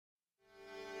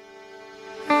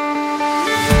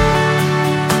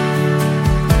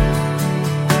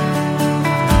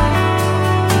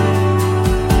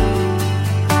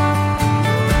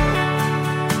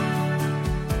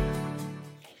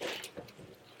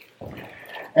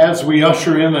As we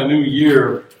usher in a new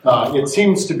year, it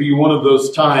seems to be one of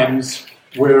those times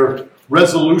where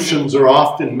resolutions are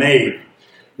often made.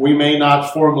 We may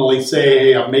not formally say,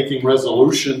 hey, I'm making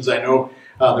resolutions. I know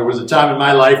there was a time in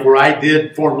my life where I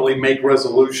did formally make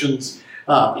resolutions.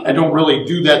 I don't really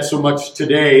do that so much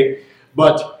today,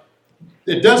 but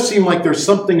it does seem like there's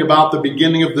something about the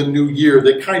beginning of the new year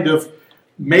that kind of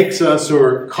makes us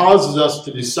or causes us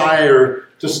to desire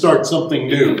to start something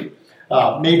new.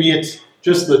 Maybe it's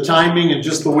just the timing and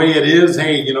just the way it is.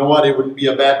 Hey, you know what? It wouldn't be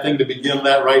a bad thing to begin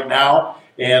that right now.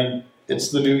 And it's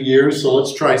the new year, so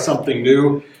let's try something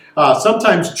new.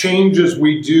 Sometimes changes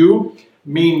we do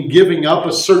mean giving up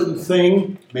a certain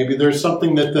thing. Maybe there's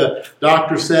something that the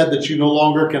doctor said that you no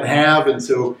longer can have, and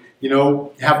so,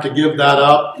 have to give that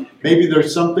up. Maybe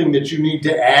there's something that you need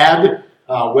to add,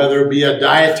 whether it be a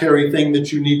dietary thing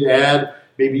that you need to add.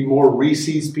 Maybe more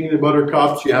Reese's peanut butter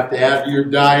cups you have to add to your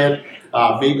diet.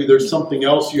 Maybe there's something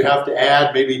else you have to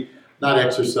add. Maybe not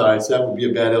exercise. That would be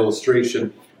a bad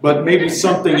illustration. But maybe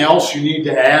something else you need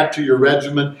to add to your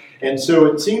regimen. And so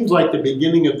it seems like the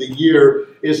beginning of the year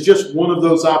is just one of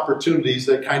those opportunities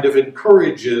that kind of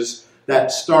encourages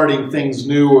that starting things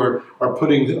new or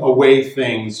putting away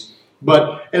things.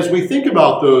 But as we think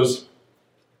about those,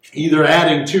 either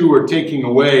adding to or taking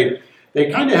away,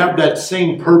 they kind of have that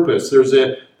same purpose. There's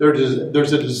a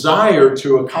desire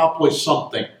to accomplish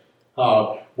something.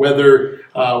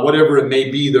 Whatever it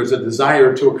may be, there's a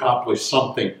desire to accomplish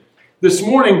something. This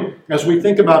morning, as we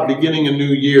think about beginning a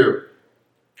new year,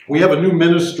 we have a new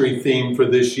ministry theme for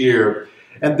this year.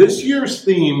 And this year's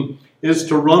theme is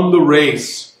to run the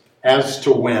race as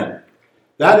to win.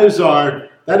 That is our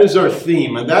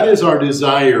theme, and that is our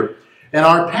desire. And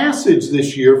our passage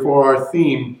this year for our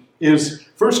theme is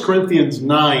 1 Corinthians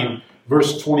 9,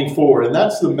 verse 24. And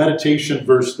that's the meditation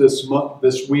verse this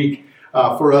week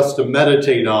for us to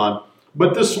meditate on.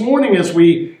 But this morning, as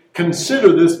we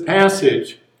consider this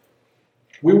passage,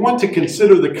 we want to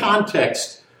consider the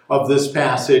context of this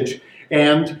passage.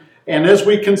 And as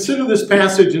we consider this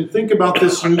passage and think about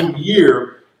this new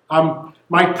year,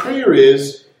 my prayer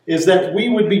is that we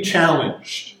would be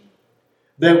challenged.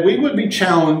 That we would be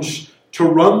challenged to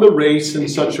run the race in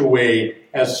such a way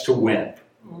as to win.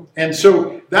 And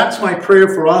so that's my prayer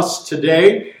for us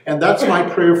today, and that's my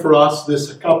prayer for us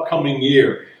this upcoming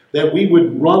year, that we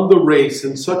would run the race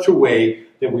in such a way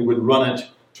that we would run it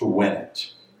to win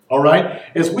it. All right?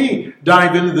 As we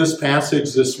dive into this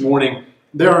passage this morning,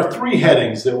 there are 3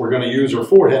 headings that we're going to use, or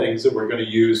 4 headings that we're going to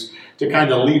use to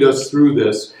kind of lead us through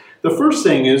this. The first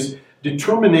thing is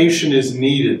determination is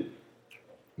needed.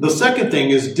 The second thing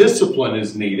is discipline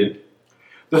is needed.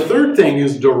 The third thing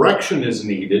is direction is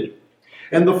needed.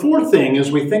 And the fourth thing,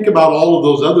 as we think about all of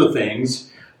those other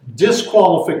things,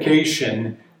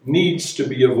 disqualification needs to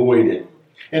be avoided.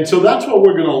 And so that's what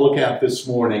we're going to look at this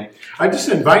morning. I just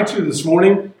invite you this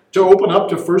morning to open up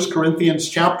to 1 Corinthians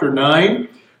chapter 9.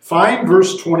 Find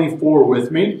verse 24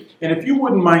 with me. And if you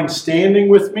wouldn't mind standing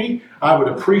with me, I would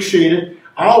appreciate it.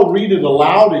 I'll read it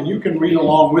aloud, and you can read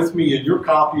along with me in your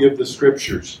copy of the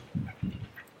Scriptures.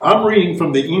 I'm reading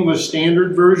from the English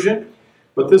Standard Version,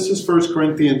 but this is 1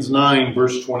 Corinthians 9,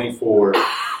 verse 24.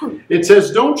 It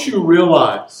says, "Don't you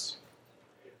realize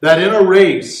that in a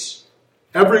race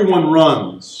everyone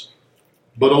runs,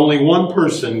 but only one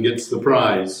person gets the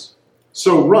prize?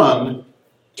 So run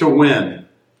to win.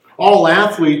 All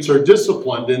athletes are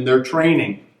disciplined in their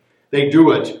training. They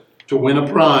do it to win a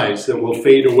prize that will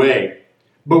fade away.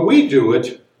 But we do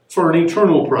it for an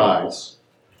eternal prize.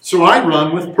 So I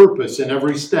run with purpose in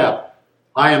every step.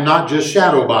 I am not just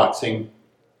shadow boxing.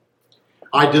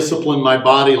 I discipline my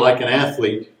body like an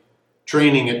athlete,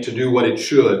 training it to do what it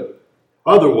should.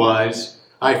 Otherwise,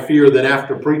 I fear that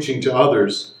after preaching to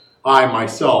others, I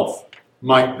myself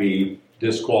might be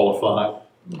disqualified."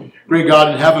 Great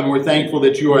God in heaven, we're thankful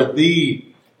that you are the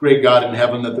great God in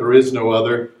heaven, that there is no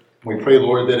other. We pray,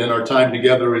 Lord, that in our time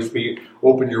together as we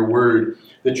open your word,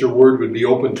 that your word would be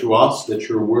open to us, that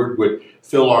your word would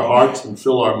fill our hearts and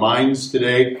fill our minds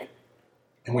today.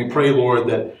 And we pray, Lord,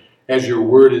 that as your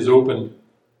word is open,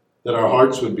 that our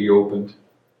hearts would be opened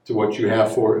to what you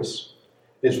have for us.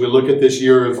 As we look at this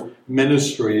year of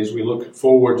ministry, as we look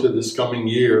forward to this coming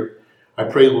year, I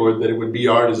pray, Lord, that it would be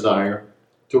our desire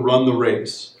to run the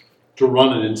race, to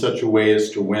run it in such a way as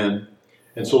to win.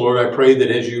 And so, Lord, I pray that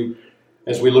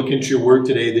as we look into your word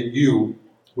today, that you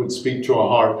would speak to our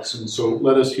hearts. And so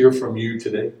let us hear from you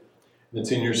today. And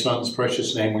it's in your Son's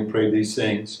precious name we pray these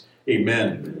things.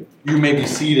 Amen. You may be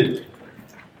seated.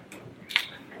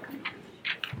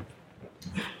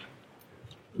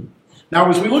 Now,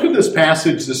 as we look at this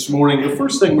passage this morning, the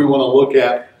first thing we want to look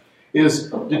at is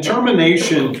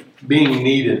determination being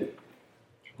needed.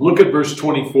 Look at verse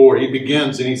 24. He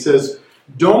begins and he says,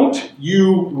 "Don't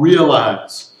you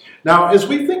realize?" Now, as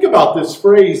we think about this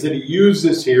phrase that he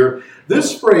uses here,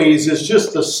 this phrase is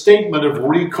just a statement of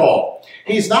recall.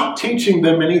 He's not teaching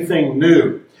them anything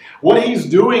new. What he's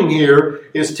doing here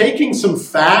is taking some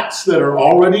facts that are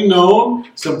already known,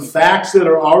 some facts that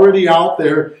are already out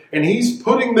there, and he's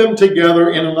putting them together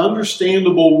in an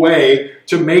understandable way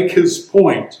to make his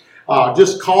point.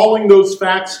 Just calling those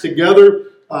facts together,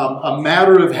 a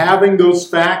matter of having those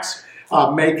facts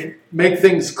make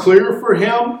things clear for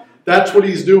him. That's what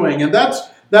he's doing. And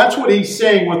that's what he's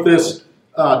saying with this,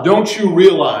 don't you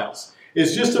realize?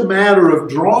 It's just a matter of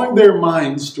drawing their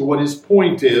minds to what his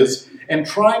point is and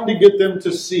trying to get them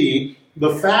to see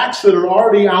the facts that are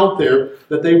already out there,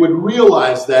 that they would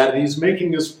realize that, and he's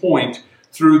making his point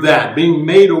through that, being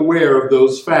made aware of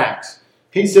those facts.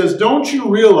 He says, don't you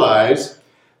realize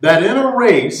that in a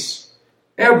race,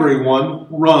 everyone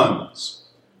runs?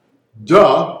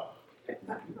 Duh.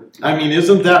 I mean,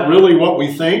 isn't that really what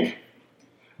we think?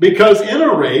 Because in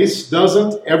a race,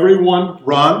 doesn't everyone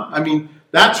run? I mean,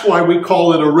 that's why we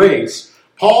call it a race.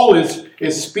 Paul is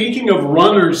speaking of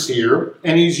runners here,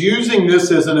 and he's using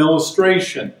this as an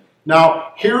illustration.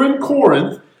 Now, here in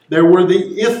Corinth, there were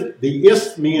the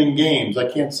Isthmian Games.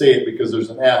 I can't say it because there's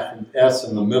an S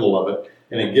in the middle of it,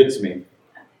 and it gets me.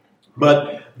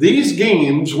 But these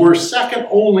games were second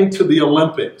only to the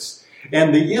Olympics.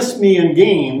 And the Isthmian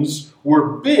Games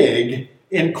were big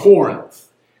in Corinth.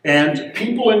 And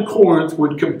people in Corinth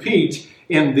would compete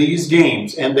in these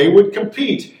games. And they would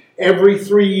compete every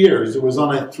 3 years. It was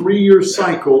on a 3-year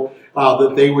cycle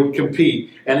that they would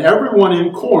compete. And everyone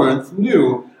in Corinth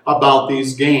knew about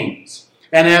these games.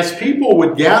 And as people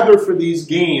would gather for these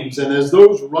games, and as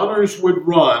those runners would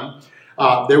run,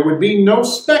 there would be no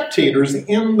spectators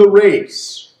in the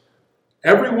race.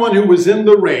 Everyone who was in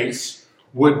the race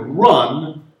would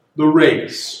run the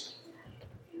race.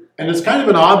 And it's kind of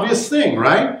an obvious thing,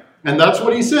 right? And that's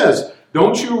what he says.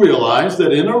 Don't you realize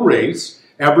that in a race,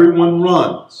 everyone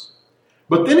runs?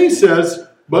 But then he says,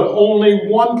 but only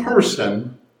one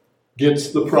person gets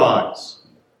the prize.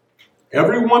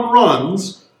 Everyone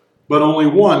runs, but only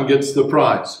one gets the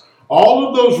prize. All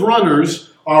of those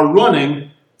runners are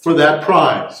running for that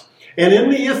prize. And in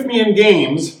the Isthmian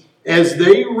Games, as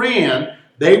they ran,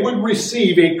 they would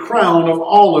receive a crown of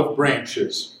olive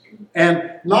branches.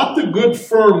 And not the good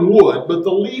firm wood, but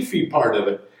the leafy part of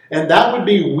it. And that would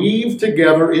be weaved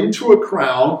together into a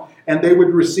crown, and they would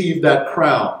receive that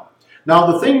crown.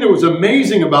 Now, the thing that was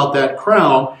amazing about that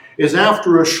crown is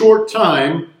after a short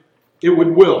time, it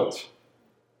would wilt.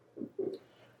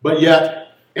 But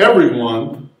yet,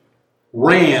 everyone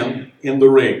ran in the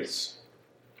race.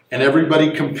 And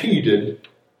everybody competed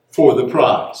for the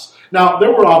prize. Now,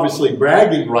 there were obviously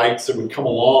bragging rights that would come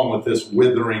along with this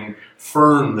withering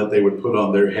fern that they would put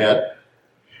on their head.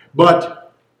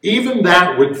 But even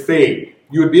that would fade.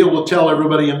 You would be able to tell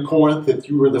everybody in Corinth that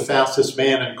you were the fastest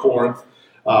man in Corinth.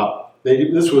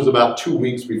 This was about 2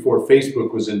 weeks before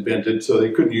Facebook was invented, so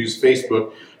they couldn't use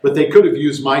Facebook, but they could have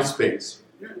used MySpace.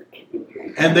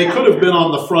 And they could have been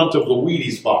on the front of the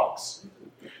Wheaties box.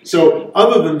 So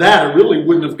other than that, it really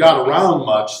wouldn't have got around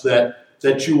much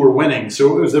that you were winning.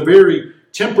 So it was a very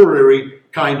temporary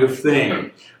kind of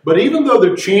thing. But even though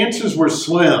the chances were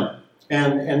slim,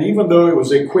 and even though it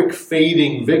was a quick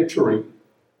fading victory,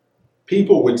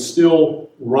 people would still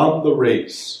run the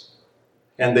race.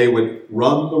 And they would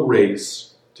run the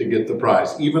race to get the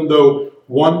prize, even though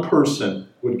one person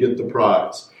would get the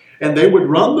prize. And they would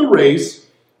run the race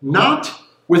not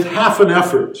with half an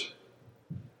effort,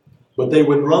 but they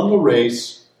would run the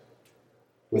race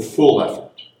with full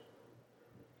effort,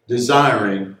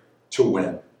 desiring to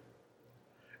win.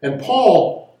 And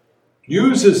Paul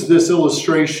uses this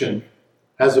illustration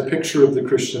as a picture of the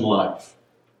Christian life.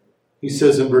 He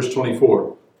says in verse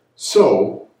 24,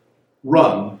 so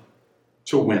run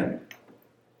to win.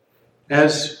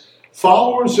 As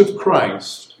followers of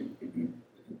Christ,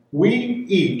 we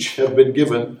each have been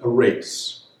given a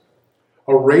race.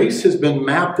 A race has been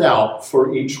mapped out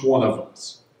for each one of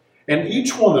us. And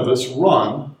each one of us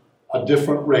run a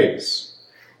different race.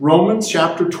 Romans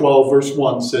chapter 12, verse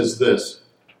 1 says this.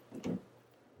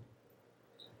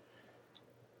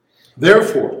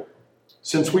 Therefore,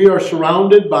 since we are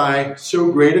surrounded by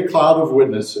so great a cloud of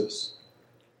witnesses,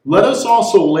 let us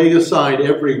also lay aside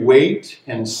every weight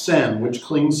and sin which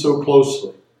clings so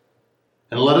closely,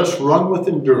 and let us run with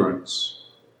endurance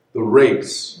the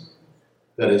race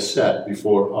that is set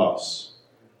before us.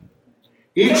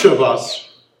 Each of us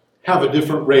have a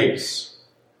different race.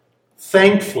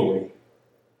 Thankfully,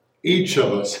 each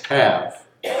of us have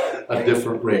a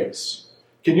different race.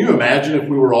 Can you imagine if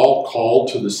we were all called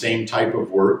to the same type of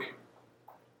work?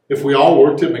 If we all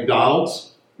worked at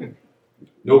McDonald's,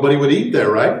 nobody would eat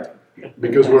there, right?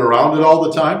 Because we're around it all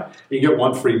the time. You get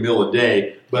one free meal a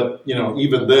day, but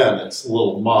even then it's a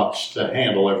little much to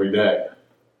handle every day.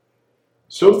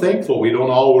 So thankful we don't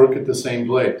all work at the same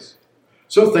place.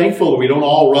 So thankful that we don't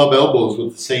all rub elbows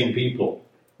with the same people.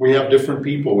 We have different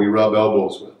people we rub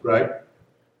elbows with, right?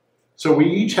 So we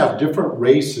each have different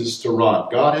races to run.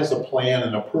 God has a plan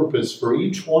and a purpose for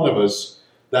each one of us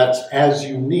that's as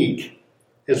unique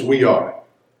as we are.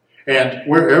 And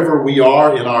wherever we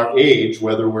are in our age,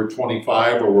 whether we're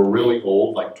 25 or we're really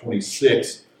old, like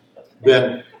 26,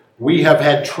 then we have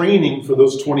had training for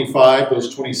those 25,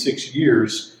 those 26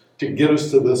 years to get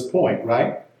us to this point,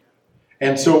 right?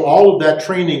 And so all of that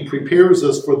training prepares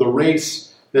us for the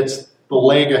race that's the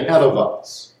leg ahead of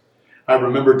us. I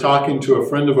remember talking to a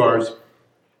friend of ours.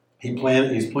 He's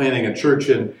planting a church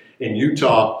in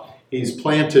Utah. He's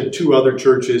planted 2 other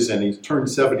churches, and he's turned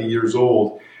 70 years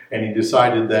old. And he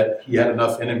decided that he had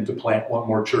enough in him to plant one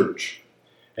more church.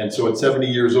 And so at 70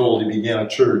 years old, he began a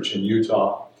church in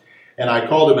Utah. And I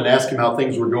called him and asked him how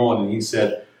things were going. And he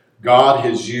said, God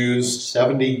has used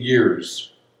 70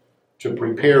 years to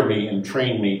prepare me and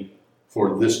train me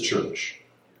for this church.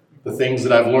 The things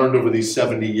that I've learned over these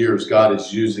 70 years, God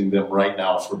is using them right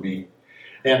now for me.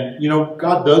 And,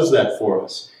 God does that for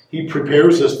us. He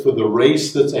prepares us for the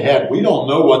race that's ahead. We don't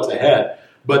know what's ahead,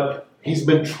 but He's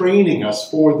been training us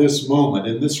for this moment.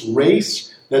 In this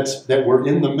race that we're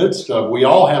in the midst of, we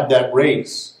all have that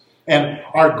race. And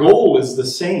our goal is the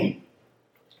same.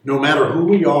 No matter who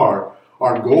we are,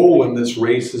 our goal in this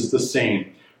race is the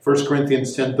same. 1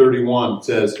 Corinthians 10:31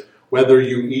 says, whether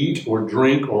you eat or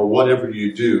drink or whatever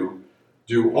you do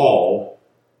all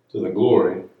to the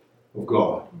glory of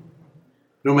God.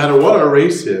 No matter what our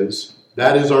race is,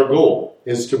 that is our goal,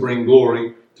 is to bring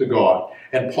glory to God.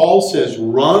 And Paul says,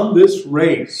 run this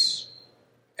race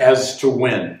as to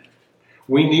win.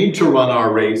 We need to run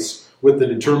our race with the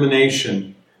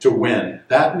determination to win.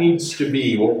 That needs to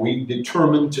be what we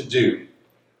determine to do.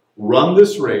 Run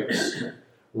this race.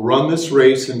 Run this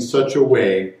race in such a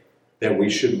way that we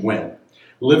should win.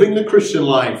 Living the Christian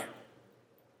life,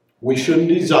 we shouldn't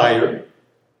desire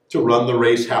to run the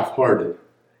race half-hearted.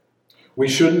 We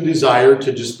shouldn't desire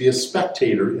to just be a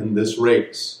spectator in this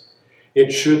race.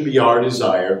 It should be our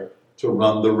desire to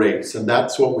run the race. And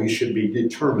that's what we should be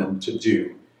determined to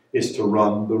do, is to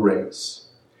run the race.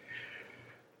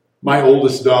 My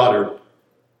oldest daughter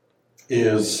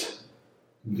is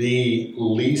the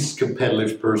least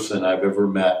competitive person I've ever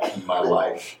met in my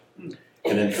life.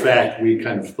 And in fact, we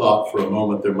kind of thought for a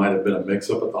moment there might have been a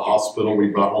mix-up at the hospital. We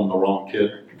brought home the wrong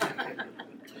kid.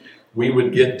 We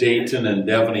would get Dayton and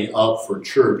Devaney up for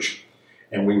church,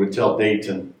 and we would tell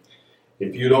Dayton,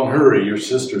 if you don't hurry, your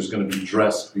sister's going to be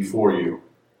dressed before you.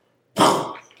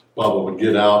 Bubba would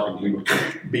get out, and he would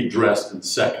be dressed in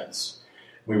seconds.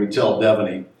 We would tell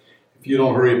Devaney, if you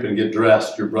don't hurry up and get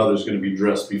dressed, your brother's going to be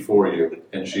dressed before you.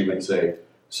 And she would say,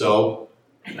 so?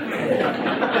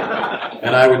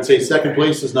 And I would say, second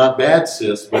place is not bad,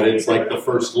 sis, but it's like the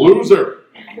first loser.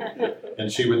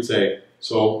 And she would say,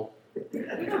 so?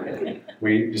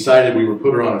 We decided we would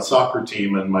put her on a soccer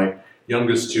team, and my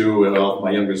youngest 2,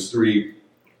 my youngest 3,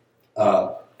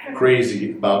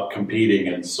 crazy about competing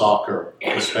in soccer,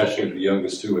 especially the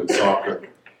youngest 2 in soccer.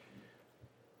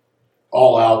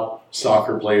 All out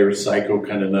soccer players, psycho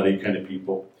kind of nutty kind of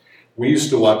people. We used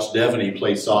to watch Devaney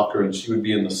play soccer, and she would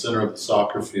be in the center of the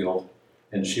soccer field,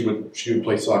 and she would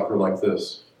play soccer like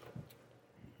this.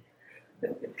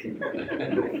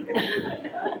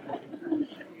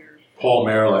 Paul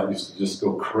Marilat used to just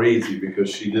go crazy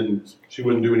because she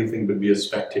wouldn't do anything but be a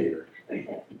spectator.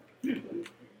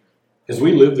 As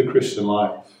we live the Christian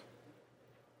life,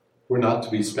 we're not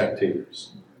to be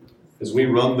spectators. As we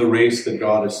run the race that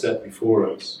God has set before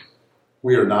us,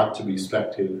 we are not to be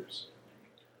spectators.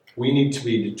 We need to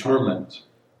be determined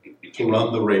to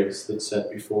run the race that's set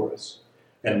before us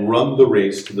and run the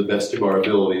race to the best of our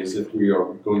abilities if we are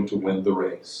going to win the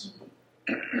race.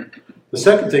 The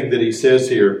second thing that he says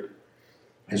here,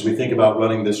 as we think about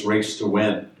running this race to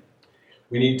win,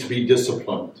 we need to be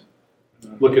disciplined.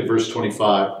 Look at verse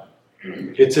 25.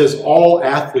 It says, all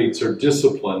athletes are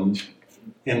disciplined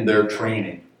in their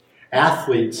training.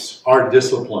 Athletes are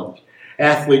disciplined.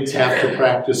 Athletes have to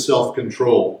practice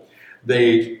self-control.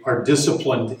 They are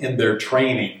disciplined in their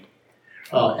training.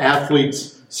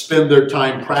 Athletes spend their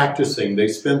time practicing. They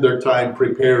spend their time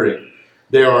preparing.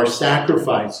 There are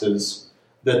sacrifices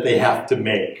that they have to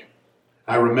make.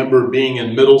 I remember being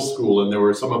in middle school, and there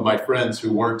were some of my friends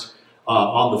who weren't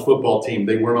on the football team.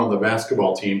 They weren't on the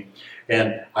basketball team.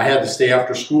 And I had to stay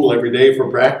after school every day for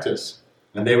practice.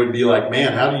 And they would be like,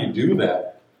 man, how do you do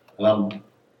that? And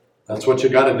that's what you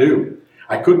got to do.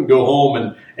 I couldn't go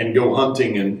home and go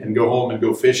hunting and go home and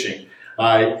go fishing.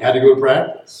 I had to go to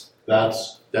practice.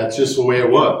 That's just the way it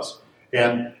was.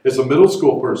 And as a middle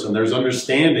school person, there's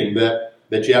understanding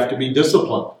that you have to be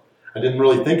disciplined. I didn't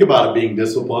really think about it being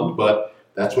disciplined, but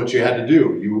that's what you had to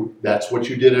do. That's what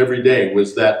you did every day,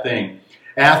 was that thing.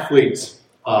 Athletes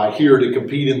here to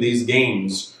compete in these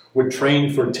games would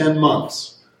train for 10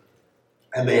 months.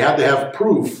 And they had to have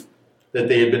proof that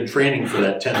they had been training for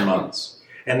that 10 months.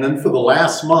 And then for the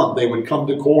last month, they would come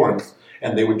to Corinth,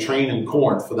 and they would train in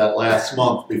Corinth for that last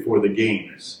month before the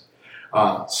games.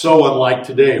 So unlike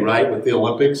today, right, with the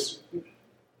Olympics,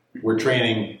 we're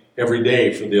training every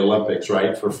day for the Olympics,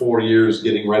 right, for 4 years,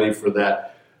 getting ready for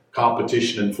that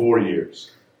competition in 4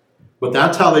 years. But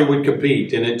that's how they would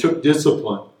compete, and it took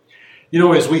discipline. You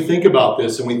know, as we think about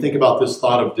this, and we think about this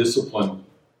thought of discipline,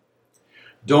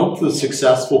 don't the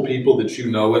successful people that you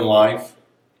know in life,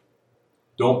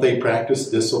 don't they practice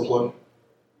discipline?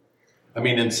 I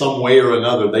mean, in some way or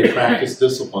another, they practice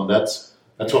discipline. That's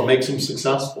what makes them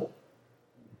successful.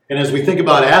 And as we think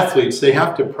about athletes, they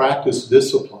have to practice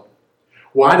discipline.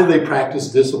 Why do they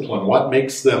practice discipline? What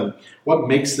makes them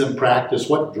practice?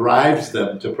 What drives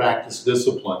them to practice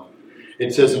discipline?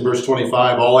 It says in verse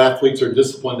 25, all athletes are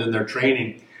disciplined in their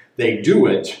training. They do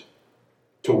it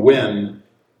to win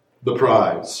the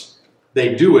prize.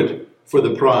 They do it for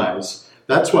the prize.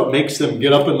 That's what makes them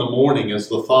get up in the morning, is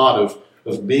the thought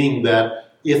of being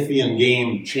that Ithian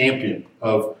game champion,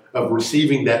 of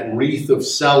receiving that wreath of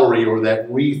celery or that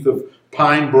wreath of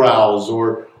pine boughs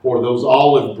or those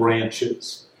olive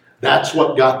branches. That's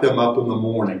what got them up in the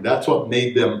morning. That's what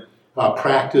made them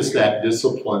practice that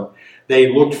discipline. They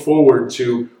looked forward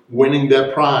to winning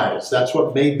that prize. That's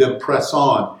what made them press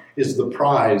on, is the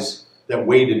prize that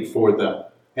waited for them.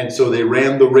 And so they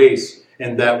ran the race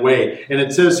in that way. And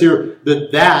it says here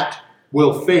that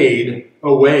will fade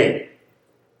away.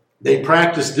 They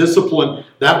practiced discipline.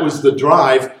 That was the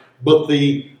drive. But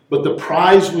the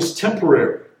prize was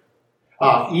temporary.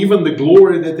 Even the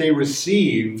glory that they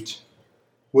received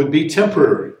would be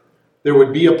temporary. There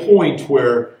would be a point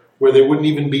where they wouldn't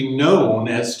even be known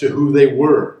as to who they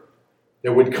were.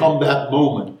 There would come that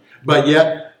moment. But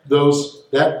yet,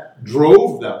 that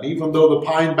drove them. Even though the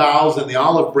pine boughs and the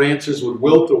olive branches would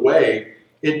wilt away,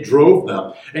 it drove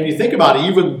them. And you think about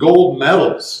even gold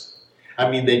medals. I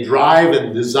mean, they drive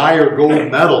and desire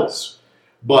gold medals.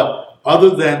 But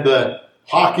other than the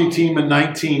hockey team in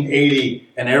 1980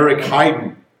 and Eric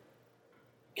Heiden,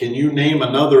 can you name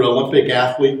another Olympic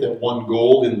athlete that won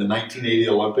gold in the 1980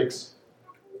 Olympics?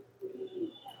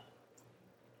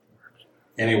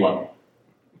 Anyone?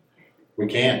 We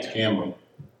can't, can we?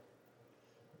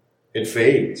 It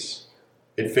fades.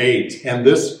 It fades. And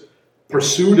this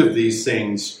pursuit of these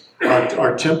things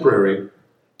are temporary.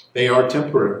 They are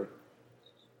temporary.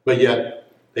 But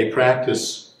yet, they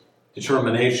practice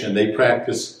determination. They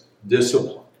practice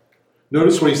discipline.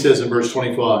 Notice what he says in verse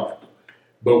 25.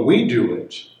 But we do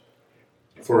it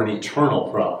for an eternal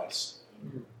prize.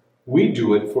 We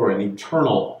do it for an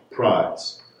eternal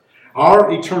prize.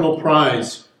 Our eternal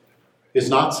prize is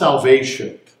not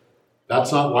salvation.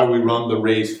 That's not why we run the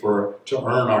race, to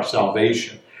earn our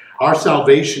salvation. Our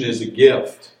salvation is a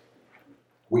gift.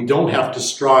 We don't have to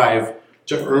strive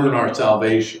to earn our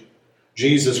salvation.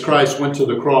 Jesus Christ went to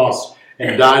the cross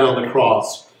and died on the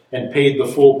cross and paid the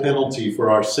full penalty for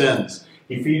our sins.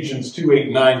 Ephesians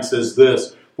 2:8-9 says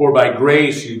this, for by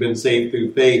grace you've been saved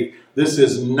through faith. This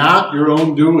is not your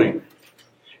own doing.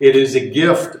 It is a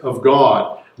gift of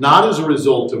God, not as a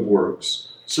result of works,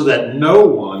 so that no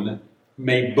one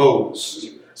may boast.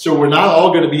 So we're not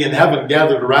all going to be in heaven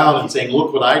gathered around and saying,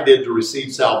 look what I did to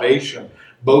receive salvation,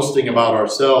 boasting about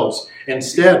ourselves.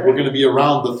 Instead, we're going to be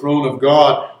around the throne of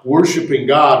God, worshiping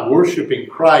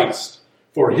Christ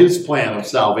for his plan of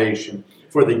salvation,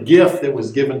 for the gift that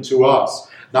was given to us,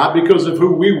 not because of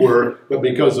who we were, but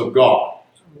because of God.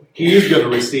 He's going to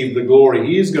receive the glory.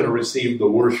 He's going to receive the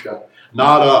worship,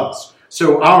 not us.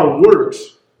 So our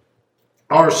works,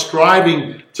 our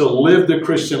striving to live the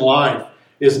Christian life,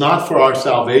 is not for our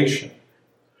salvation.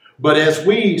 But as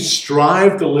we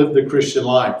strive to live the Christian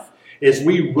life, as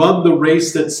we run the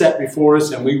race that's set before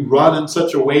us and we run in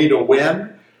such a way to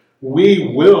win,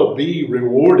 we will be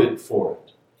rewarded for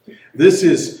it. This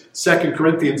is 2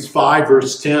 Corinthians 5,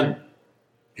 verse 10.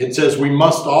 It says, we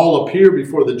must all appear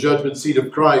before the judgment seat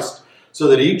of Christ, so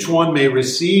that each one may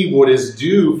receive what is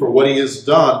due for what he has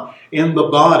done in the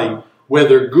body,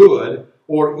 whether good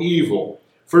or evil.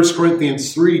 1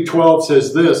 Corinthians 3:12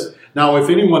 says this, Now, if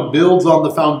anyone builds on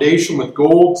the foundation with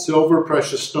gold, silver,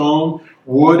 precious stone,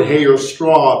 wood, hay, or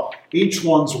straw, each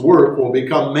one's work will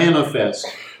become manifest,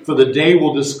 for the day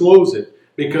will disclose it,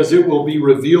 because it will be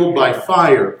revealed by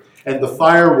fire, and the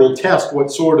fire will test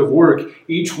what sort of work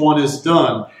each one has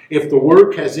done. If the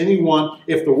work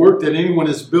that anyone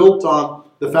has built on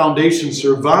the foundation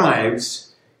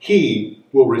survives, he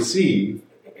will receive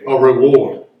a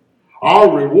reward.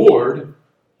 Our reward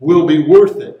will be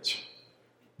worth it.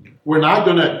 We're not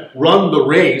going to run the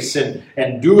race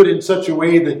and do it in such a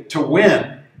way that to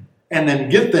win and then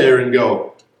get there and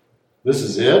go, this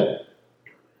is it?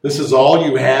 This is all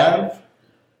you have?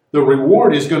 The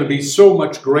reward is going to be so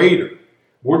much greater.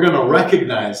 We're going to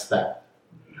recognize that.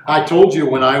 I told you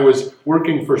when I was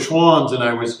working for Schwann's and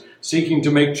I was seeking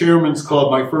to make Chairman's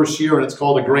Club my first year, and it's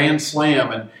called a Grand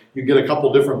Slam, and you get a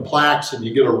couple different plaques, and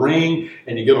you get a ring,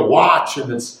 and you get a watch,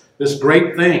 and it's this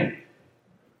great thing.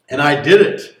 And I did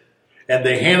it. And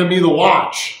they handed me the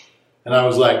watch. And I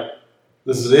was like,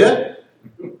 this is it?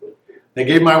 They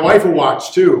gave my wife a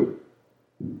watch too.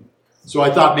 So I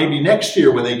thought maybe next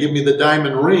year when they give me the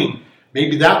diamond ring,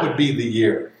 maybe that would be the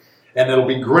year. And it'll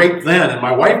be great then. And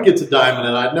my wife gets a diamond,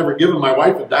 and I'd never given my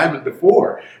wife a diamond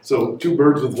before. So 2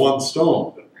 birds with 1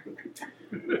 stone.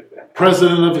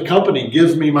 President of the company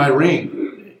gives me my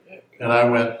ring. And I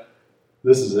went,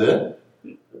 this is it?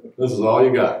 This is all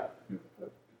you got.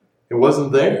 It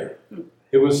wasn't there.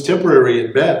 It was temporary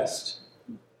at best.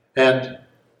 And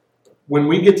when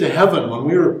we get to heaven, when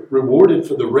we're rewarded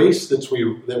for the race that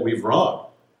we've run,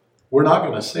 we're not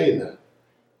going to say that.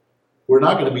 We're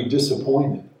not going to be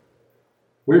disappointed.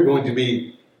 We're going to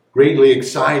be greatly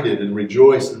excited and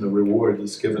rejoice in the reward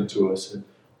that's given to us, and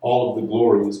all of the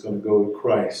glory is going to go to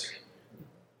Christ.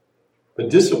 But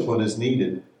discipline is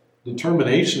needed.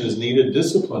 Determination is needed.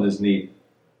 Discipline is needed.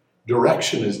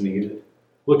 Direction is needed.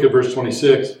 Look at verse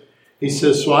 26. He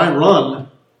says, so I run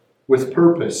with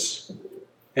purpose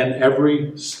and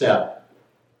every step.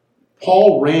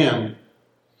 Paul ran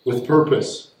with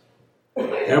purpose.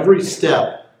 Every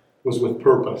step was with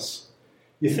purpose.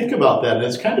 You think about that, and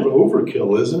it's kind of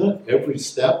overkill, isn't it? Every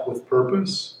step with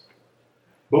purpose.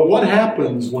 But what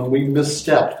happens when we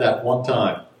misstep that one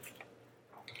time?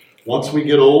 Once we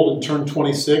get old and turn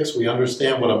 26, we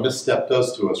understand what a misstep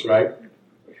does to us, right?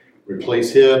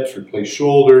 Replace hips, replace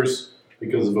shoulders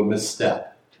because of a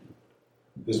misstep.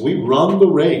 As we run the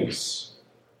race,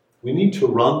 we need to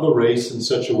run the race in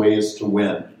such a way as to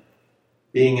win,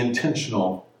 being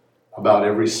intentional about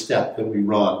every step that we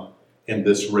run in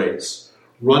this race.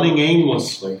 Running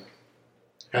aimlessly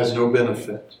has no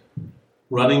benefit.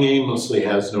 Running aimlessly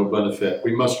has no benefit.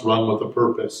 We must run with a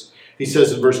purpose. He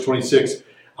says in verse 26,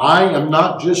 I am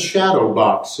not just shadow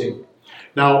boxing.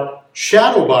 Now,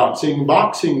 shadow boxing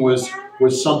was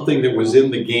something that was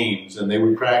in the games, and they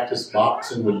would practice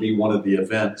boxing would be one of the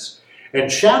events.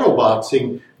 And shadow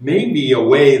boxing may be a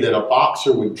way that a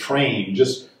boxer would train,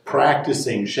 just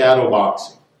practicing shadow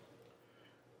boxing.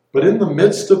 But in the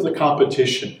midst of the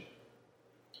competition,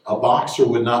 a boxer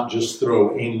would not just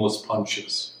throw aimless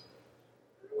punches.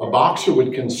 A boxer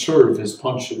would conserve his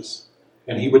punches,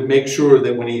 and he would make sure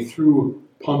that when he threw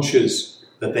punches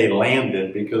that they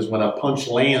landed, because when a punch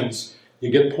lands,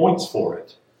 you get points for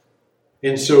it.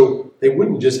 And so they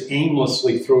wouldn't just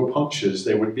aimlessly throw punches.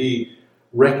 There would be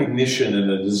recognition and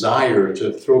a desire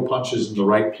to throw punches in the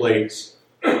right place.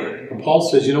 And Paul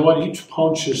says, you know what? Each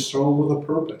punch is thrown with a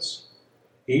purpose.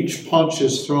 Each punch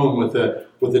is thrown with a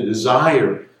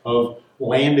desire of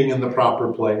landing in the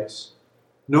proper place.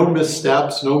 No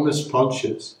missteps, no missed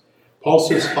punches. Paul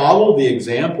says, follow the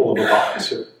example of a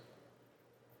boxer.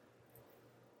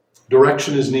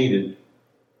 Direction is needed.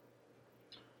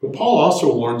 But Paul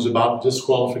also warns about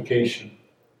disqualification.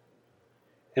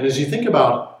 And as you think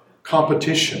about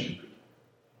competition,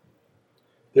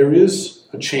 there is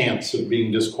a chance of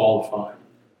being disqualified.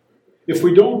 If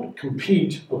we don't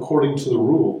compete according to the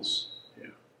rules,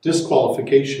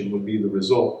 disqualification would be the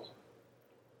result.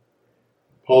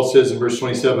 Paul says in verse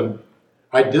 27,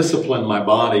 I discipline my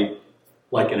body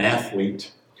like an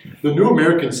athlete. The New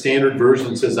American Standard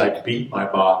Version says I beat my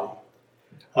body.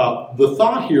 The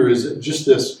thought here is just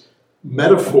this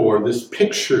metaphor, this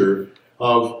picture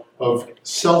of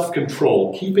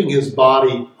self-control, keeping his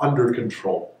body under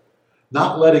control,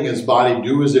 not letting his body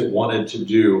do as it wanted to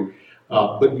do,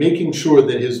 but making sure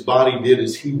that his body did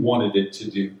as he wanted it to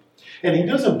do. And he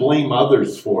doesn't blame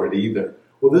others for it either.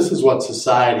 Well, this is what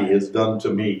society has done to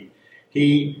me.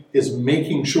 He is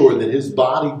making sure that his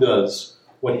body does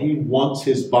what he wants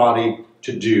his body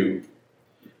to do.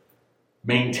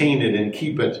 Maintain it and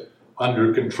keep it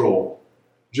under control,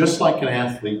 just like an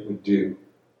athlete would do.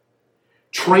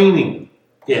 Training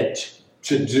it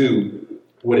to do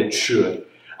what it should.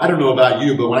 I don't know about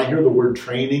you, but when I hear the word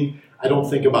training, I don't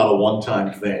think about a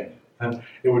one-time thing.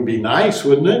 It would be nice,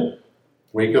 wouldn't it?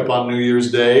 Wake up on New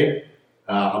Year's Day,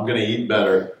 I'm going to eat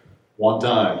better one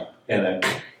time, and then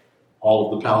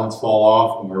all of the pounds fall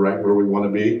off, and we're right where we want to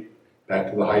be. Back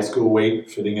to the high school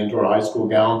weight, fitting into our high school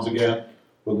gowns again.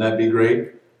 Wouldn't that be great?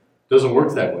 It doesn't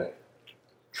work that way.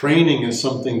 Training is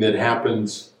something that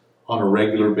happens on a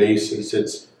regular basis.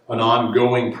 It's an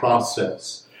ongoing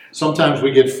process. Sometimes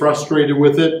we get frustrated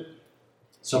with it.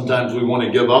 Sometimes we want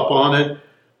to give up on it.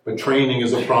 But training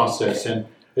is a process, and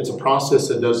it's a process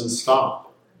that doesn't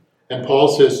stop. And Paul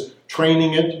says,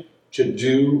 training it to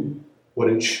do what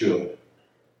it should.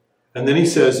 And then he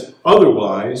says,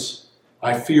 otherwise,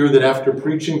 I fear that after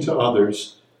preaching to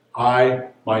others, I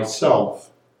myself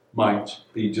might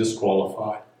be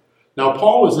disqualified. Now,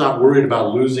 Paul is not worried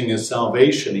about losing his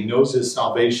salvation. He knows his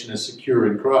salvation is secure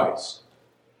in Christ.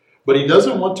 But he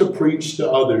doesn't want to preach to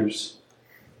others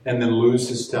and then lose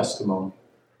his testimony.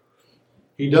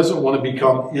 He doesn't want to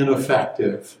become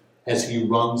ineffective as he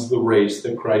runs the race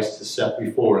that Christ has set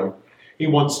before him. He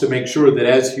wants to make sure that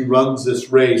as he runs this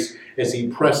race, as he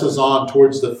presses on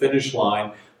towards the finish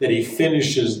line, that he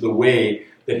finishes the way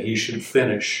that he should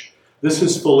finish. This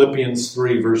is Philippians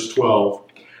 3, verse 12.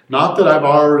 Not that I've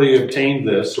already obtained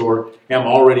this or am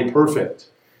already perfect,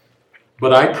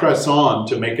 but I press on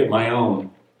to make it my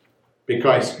own,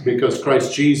 because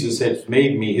Christ Jesus has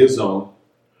made me his own.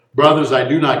 Brothers, I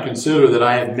do not consider that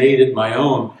I have made it my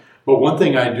own, but one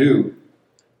thing I do,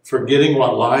 forgetting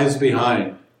what lies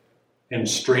behind and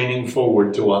straining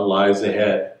forward to what lies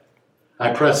ahead.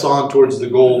 I press on towards the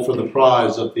goal for the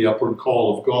prize of the upward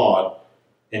call of God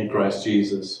in Christ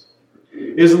Jesus.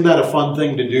 Isn't that a fun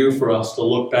thing to do for us, to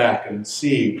look back and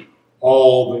see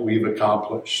all that we've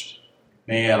accomplished?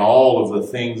 Man, all of the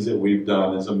things that we've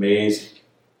done is amazing.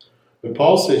 But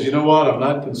Paul says, you know what? I'm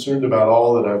not concerned about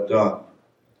all that I've done.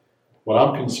 What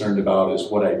I'm concerned about is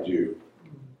what I do.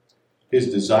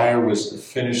 His desire was to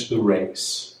finish the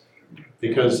race.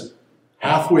 Because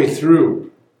halfway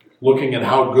through, looking at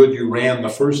how good you ran the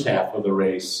first half of the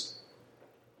race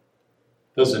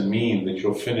doesn't mean that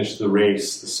you'll finish the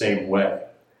race the same way.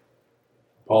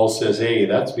 Paul says, hey,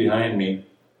 that's behind me.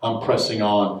 I'm pressing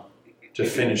on to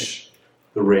finish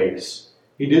the race.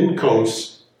 He didn't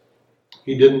coast.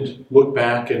 He didn't look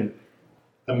back and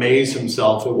amaze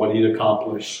himself at what he'd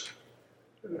accomplished.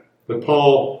 But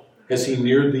Paul, as he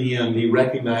neared the end, he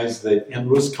recognized that the end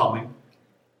was coming,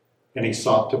 and he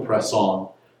sought to press on.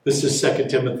 This is 2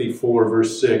 Timothy 4,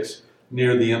 verse 6,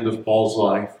 near the end of Paul's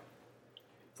life.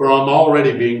 For I'm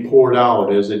already being poured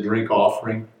out as a drink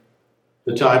offering.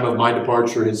 The time of my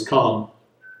departure has come.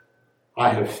 I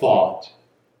have fought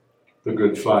the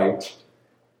good fight.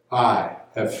 I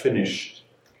have finished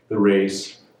the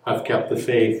race. I've kept the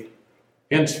faith.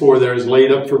 Henceforth there is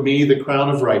laid up for me the crown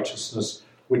of righteousness,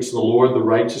 which the Lord, the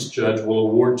righteous judge, will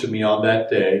award to me on that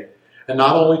day, and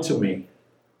not only to me,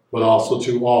 but also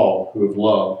to all who have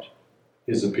loved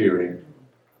his appearing.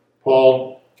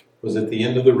 Paul was at the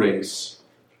end of the race,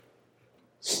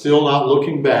 still not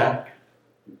looking back,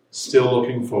 still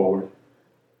looking forward.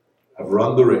 I've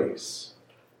run the race.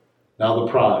 Now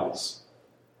the prize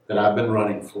that I've been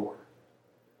running for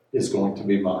is going to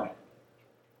be mine.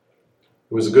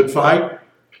 It was a good fight.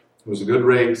 It was a good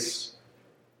race.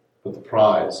 But the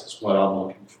prize is what I'm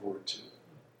looking forward to.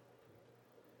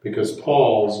 Because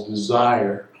Paul's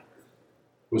desire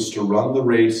was to run the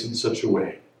race in such a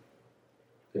way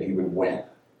that he would win.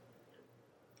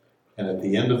 And at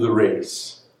the end of the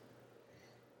race,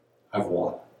 I've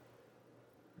won.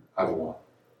 I've won.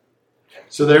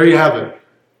 So there you have it.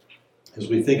 As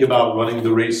we think about running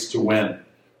the race to win,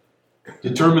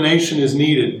 determination is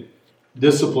needed.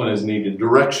 Discipline is needed.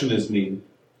 Direction is needed.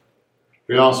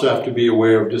 We also have to be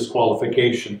aware of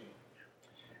disqualification.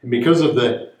 And because of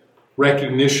the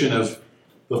recognition of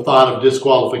the thought of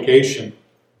disqualification,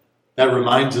 that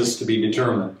reminds us to be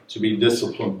determined, to be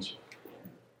disciplined,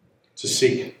 to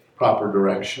seek proper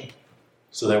direction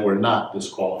so that we're not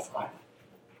disqualified.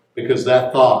 Because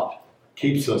that thought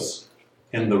keeps us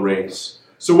in the race.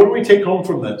 So what do we take home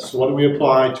from this? What do we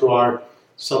apply to our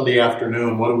Sunday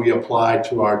afternoon? What do we apply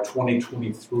to our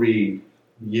 2023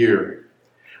 year?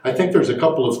 I think there's a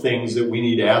couple of things that we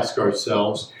need to ask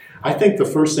ourselves. I think the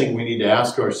first thing we need to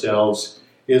ask ourselves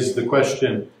is the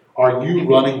question, are you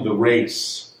running the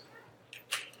race?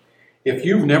 If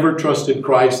you've never trusted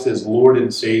Christ as Lord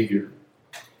and Savior,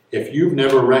 if you've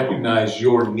never recognized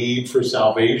your need for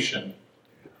salvation,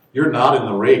 you're not in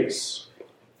the race.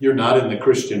 You're not in the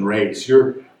Christian race.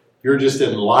 You're just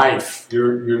in life.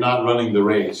 You're not running the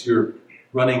race. You're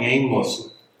running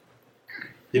aimlessly.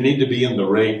 You need to be in the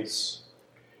race.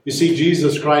 You see,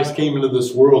 Jesus Christ came into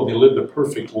this world and he lived a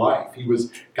perfect life. He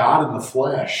was God in the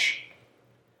flesh.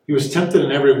 He was tempted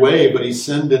in every way, but he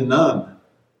sinned in none.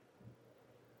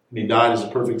 And he died as a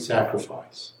perfect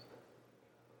sacrifice.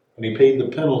 And he paid the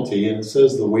penalty, and it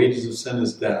says the wages of sin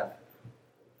is death.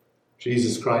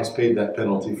 Jesus Christ paid that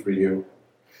penalty for you.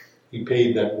 He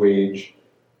paid that wage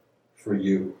for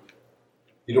you.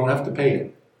 You don't have to pay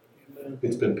it.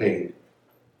 It's been paid.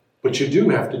 But you do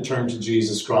have to turn to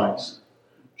Jesus Christ.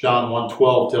 John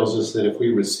 1:12 tells us that if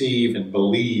we receive and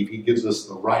believe, he gives us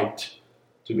the right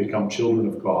to become children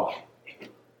of God.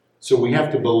 So we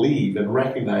have to believe and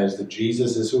recognize that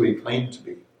Jesus is who he claimed to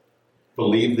be.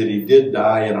 Believe that he did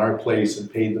die in our place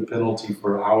and paid the penalty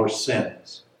for our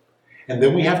sins. And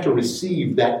then we have to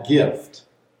receive that gift.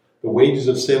 The wages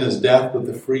of sin is death, but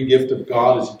the free gift of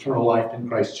God is eternal life in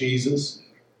Christ Jesus.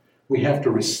 We have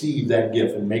to receive that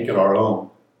gift and make it our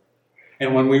own.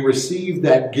 And when we receive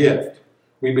that gift,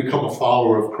 we become a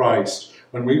follower of Christ.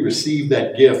 When we receive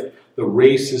that gift, the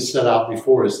race is set out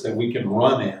before us that we can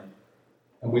run in.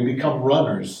 And we become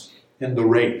runners in the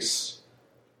race.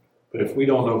 But if we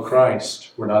don't know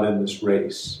Christ, we're not in this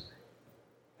race.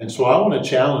 And so I want to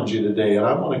challenge you today, and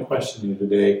I want to question you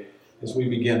today as we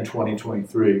begin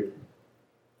 2023.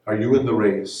 Are you in the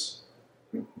race?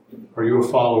 Are you a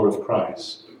follower of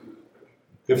Christ?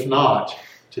 If not,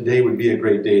 today would be a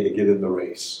great day to get in the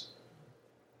race.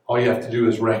 All you have to do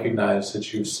is recognize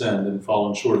that you've sinned and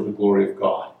fallen short of the glory of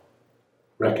God.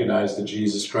 Recognize that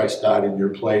Jesus Christ died in your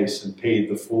place and paid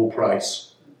the full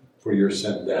price for your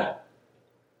sin debt.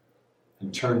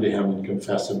 And turn to him and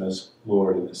confess him as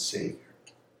Lord and as Savior.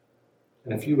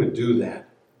 And if you would do that,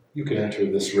 you can enter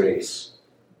this race.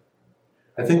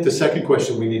 I think the second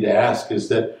question we need to ask is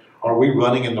that, are we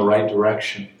running in the right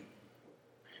direction?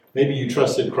 Maybe you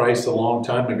trusted Christ a long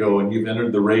time ago and you've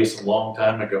entered the race a long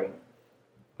time ago.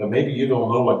 But maybe you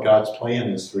don't know what God's plan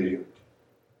is for you.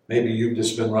 Maybe you've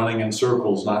just been running in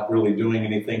circles, not really doing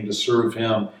anything to serve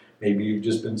him. Maybe you've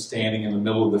just been standing in the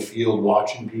middle of the field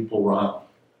watching people run.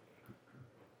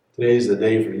 Today's the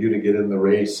day for you to get in the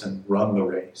race and run the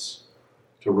race.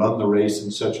 To run the race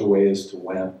in such a way as to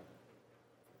win.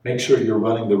 Make sure you're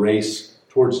running the race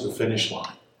towards the finish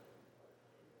line.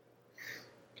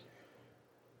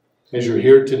 As you're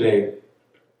here today,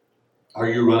 are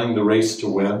you running the race to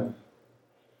win?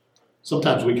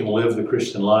 Sometimes we can live the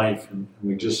Christian life and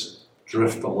we just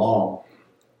drift along.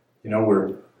 You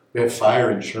know, we have fire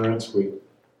insurance. We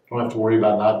don't have to worry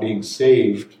about not being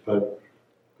saved, but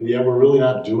yeah, we're really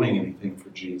not doing anything for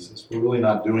Jesus. We're really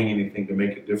not doing anything to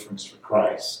make a difference for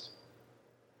Christ.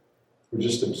 We're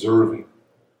just observing.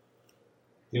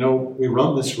 You know, we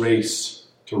run this race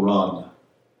to run.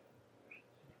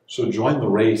 So join the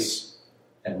race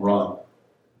and run.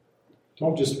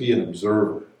 Don't just be an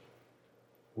observer.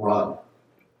 Run.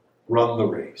 Run the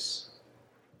race.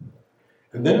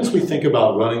 And then as we think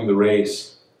about running the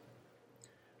race,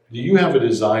 do you have a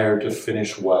desire to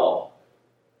finish well?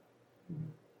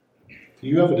 Do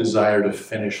you have a desire to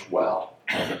finish well?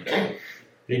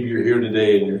 Maybe you're here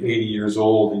today and you're 80 years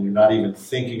old and you're not even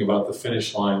thinking about the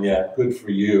finish line yet. Good for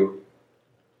you.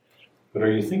 But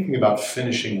are you thinking about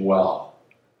finishing well?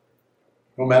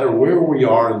 No matter where we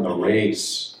are in the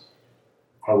race,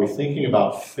 are we thinking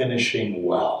about finishing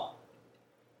well?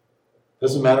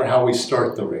 Doesn't matter how we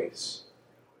start the race.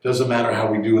 Doesn't matter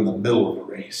how we do in the middle of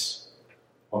the race.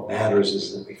 What matters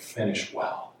is that we finish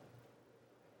well.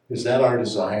 Is that our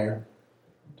desire?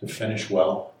 To finish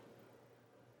well?